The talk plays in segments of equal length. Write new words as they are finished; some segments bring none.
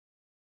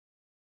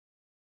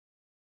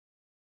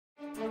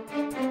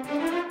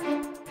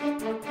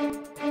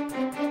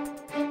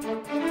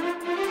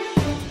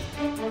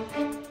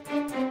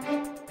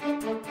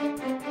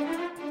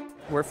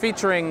We're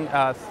featuring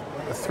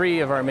three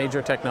of our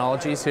major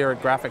technologies here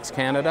at Graphics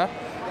Canada.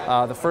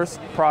 The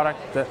first product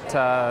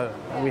that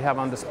we have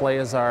on display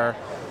is our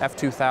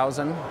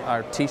F2000,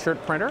 our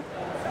t-shirt printer.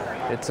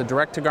 It's a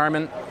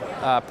direct-to-garment,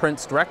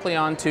 prints directly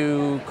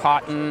onto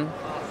cotton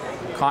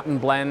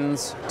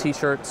blends,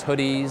 t-shirts,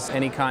 hoodies,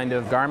 any kind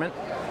of garment,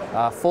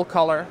 full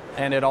color,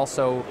 and it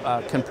also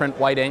can print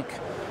white ink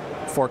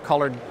for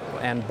colored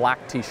and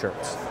black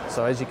t-shirts.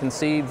 So as you can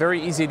see,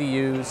 very easy to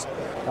use.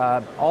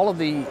 All of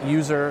the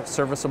user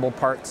serviceable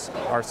parts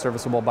are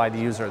serviceable by the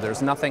user.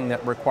 There's nothing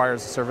that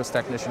requires a service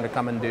technician to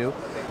come and do.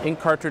 Ink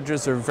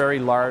cartridges are very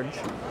large,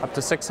 up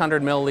to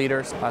 600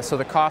 milliliters. So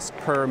the cost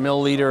per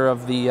milliliter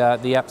of the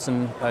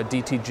EPSON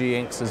DTG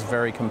inks is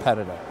very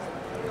competitive.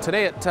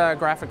 Today at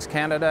Graphics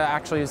Canada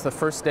actually is the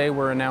first day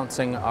we're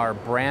announcing our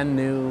brand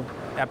new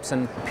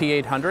EPSON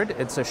P800.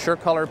 It's a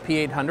SureColor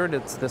P800.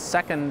 It's the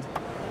second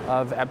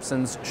of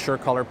EPSON's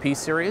SureColor P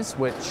series,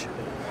 which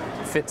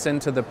fits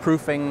into the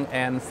proofing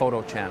and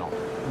photo channel.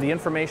 The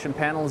information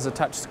panel is a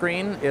touch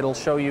screen. It'll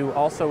show you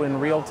also in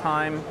real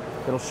time.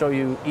 It'll show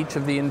you each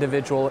of the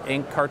individual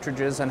ink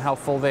cartridges and how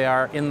full they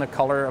are in the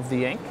color of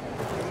the ink.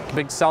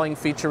 Big selling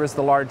feature is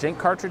the large ink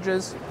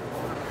cartridges.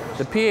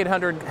 The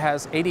P800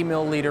 has 80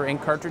 milliliter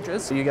ink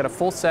cartridges, so you get a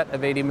full set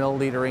of 80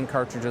 milliliter ink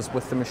cartridges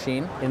with the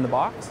machine in the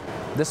box.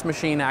 This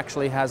machine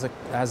actually has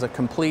a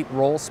complete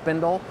roll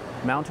spindle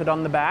mounted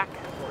on the back,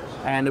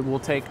 and it will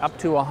take up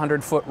to a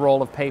 100-foot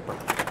roll of paper.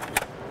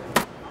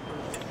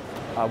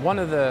 One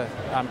of the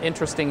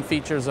interesting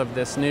features of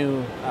this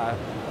new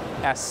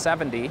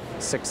S70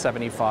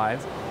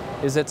 675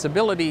 is its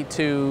ability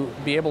to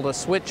be able to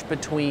switch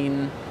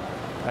between,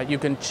 you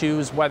can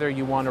choose whether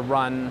you want to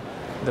run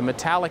the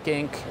metallic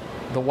ink,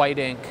 the white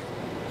ink,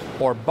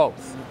 or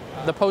both.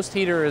 The post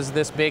heater is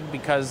this big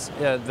because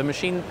the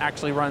machine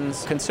actually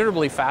runs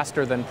considerably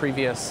faster than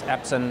previous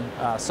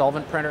EPSON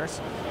solvent printers,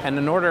 and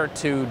in order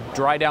to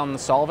dry down the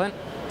solvent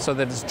so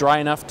that it's dry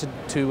enough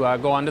to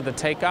go onto the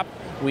take-up,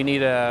 we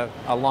need a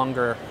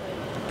longer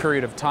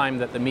period of time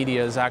that the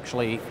media is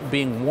actually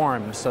being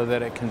warmed so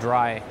that it can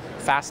dry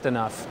fast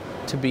enough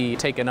to be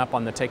taken up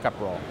on the take-up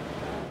roll.